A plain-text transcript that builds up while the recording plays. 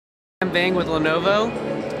I'm Bang with Lenovo,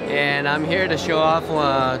 and I'm here to show off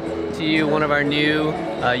to you one of our new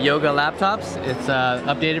yoga laptops. It's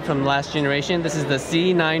updated from the last generation. This is the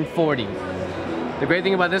C940. The great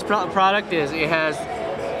thing about this product is it has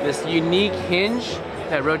this unique hinge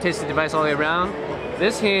that rotates the device all the way around.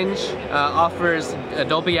 This hinge offers a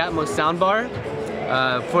Dolby Atmos soundbar.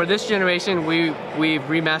 For this generation, we've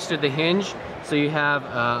remastered the hinge, so you have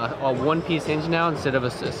a one-piece hinge now instead of a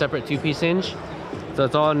separate two-piece hinge. So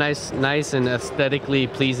it's all nice and aesthetically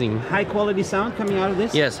pleasing. High quality sound coming out of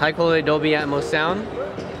this? Yes, high quality Dolby Atmos sound.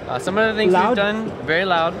 Some of the things we've done, very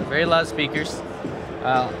loud speakers.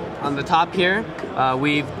 On the top here,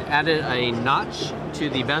 we've added a notch to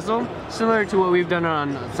the bezel, similar to what we've done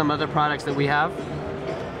on some other products that we have.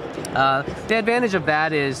 The advantage of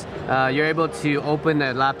that is you're able to open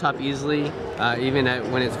the laptop easily, even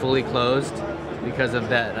when it's fully closed, because of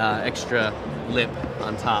that extra lip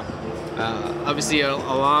on top. Obviously,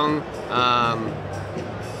 along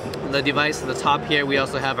the device at the top here, we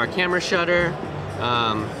also have our camera shutter,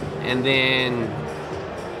 and then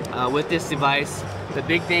with this device, the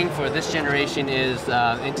big thing for this generation is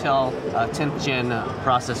Intel 10th gen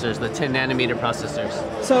processors, the 10 nanometer processors.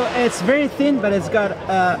 So it's very thin, but it's got,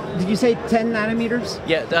 did you say 10 nanometers?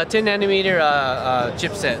 Yeah, the 10 nanometer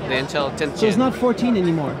chipset, the Intel 10th gen. So it's not 14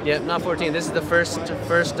 anymore? Yeah, not 14. This is the first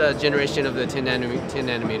generation of the 10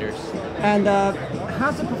 nanometers. And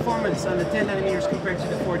how's the performance on the 10 nanometers compared to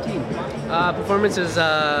the 14? Performance is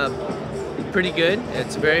pretty good.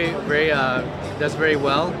 It's does very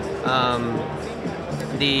well.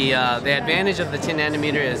 The advantage of the 10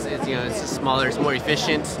 nanometer is it's smaller, it's more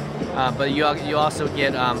efficient, but you also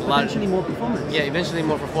get eventually more performance. Yeah, eventually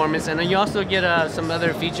more performance, and then you also get some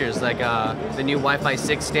other features like the new Wi-Fi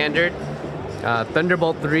 6 standard.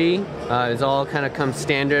 Thunderbolt 3 is all kind of comes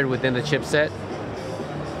standard within the chipset.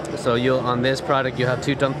 So on this product you have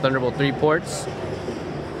two Thunderbolt 3 ports.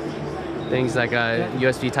 Things like a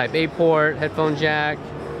USB Type A port, headphone jack,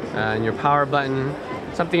 and your power button.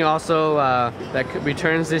 Something also that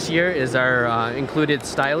returns this year is our included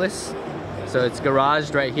stylus. So it's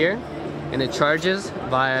garaged right here, and it charges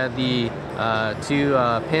via the two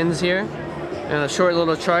pins here. And a short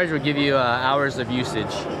little charge will give you hours of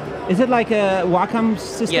usage. Is it like a Wacom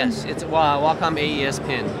system? Yes, it's a Wacom AES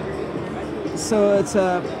pin. So it's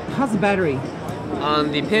how's the battery?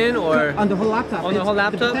 On the pin or on the whole laptop? On the whole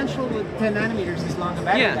laptop. The potential with 10 nanometers is longer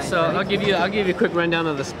battery life. Yeah, so right? I'll give you a quick rundown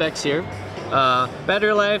of the specs here.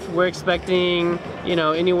 Battery life, we're expecting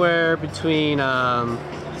anywhere between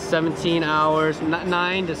 17 hours,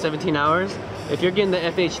 9 to 17 hours. If you're getting the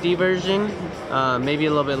FHD version, maybe a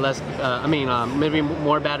little bit less. Maybe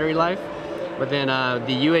more battery life. But then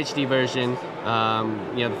the UHD version,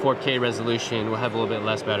 the 4K resolution will have a little bit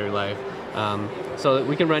less battery life. So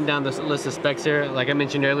we can run down this list of specs here. Like I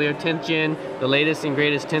mentioned earlier, 10th gen, the latest and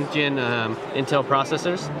greatest 10th gen Intel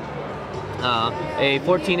processors. A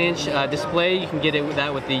 14-inch display, you can get it with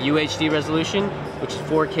the UHD resolution, which is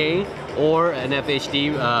 4K, or an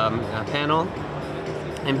FHD panel.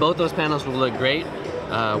 And both those panels will look great.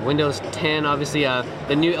 Windows 10, obviously,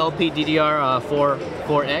 the new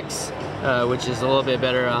LPDDR4X, which is a little bit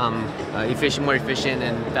better, more efficient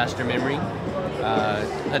and faster memory.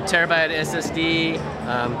 A terabyte SSD,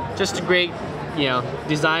 just a great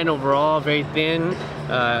design overall, very thin,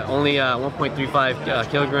 only 1.35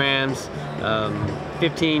 kilograms,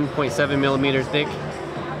 15.7 millimeters thick,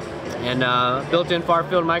 and built-in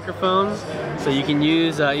far-field microphones, so you can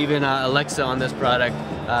use even Alexa on this product,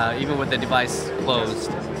 even with the device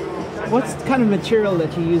closed. What's the kind of material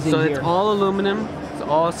that you're using here? So it's all aluminum, it's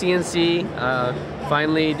all CNC,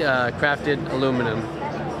 finely crafted aluminum.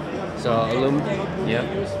 So aluminum, yeah.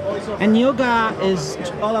 And yoga is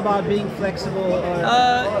all about being flexible,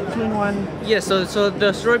 or two-in-one. Yeah. So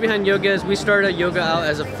the story behind yoga is we started yoga out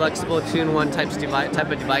as a flexible two-in-one type of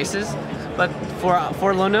devices, but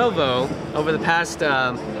for Lenovo over the past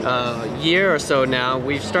year or so now,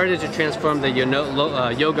 we've started to transform the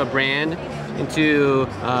yoga brand into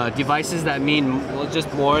devices that mean just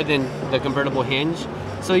more than the convertible hinge.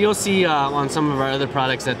 So you'll see on some of our other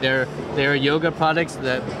products that they're yoga products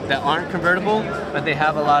that aren't convertible, but they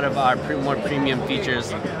have a lot of our more premium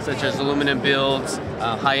features, such as aluminum builds,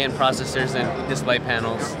 high-end processors, and display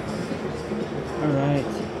panels. All right.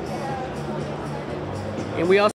 And we also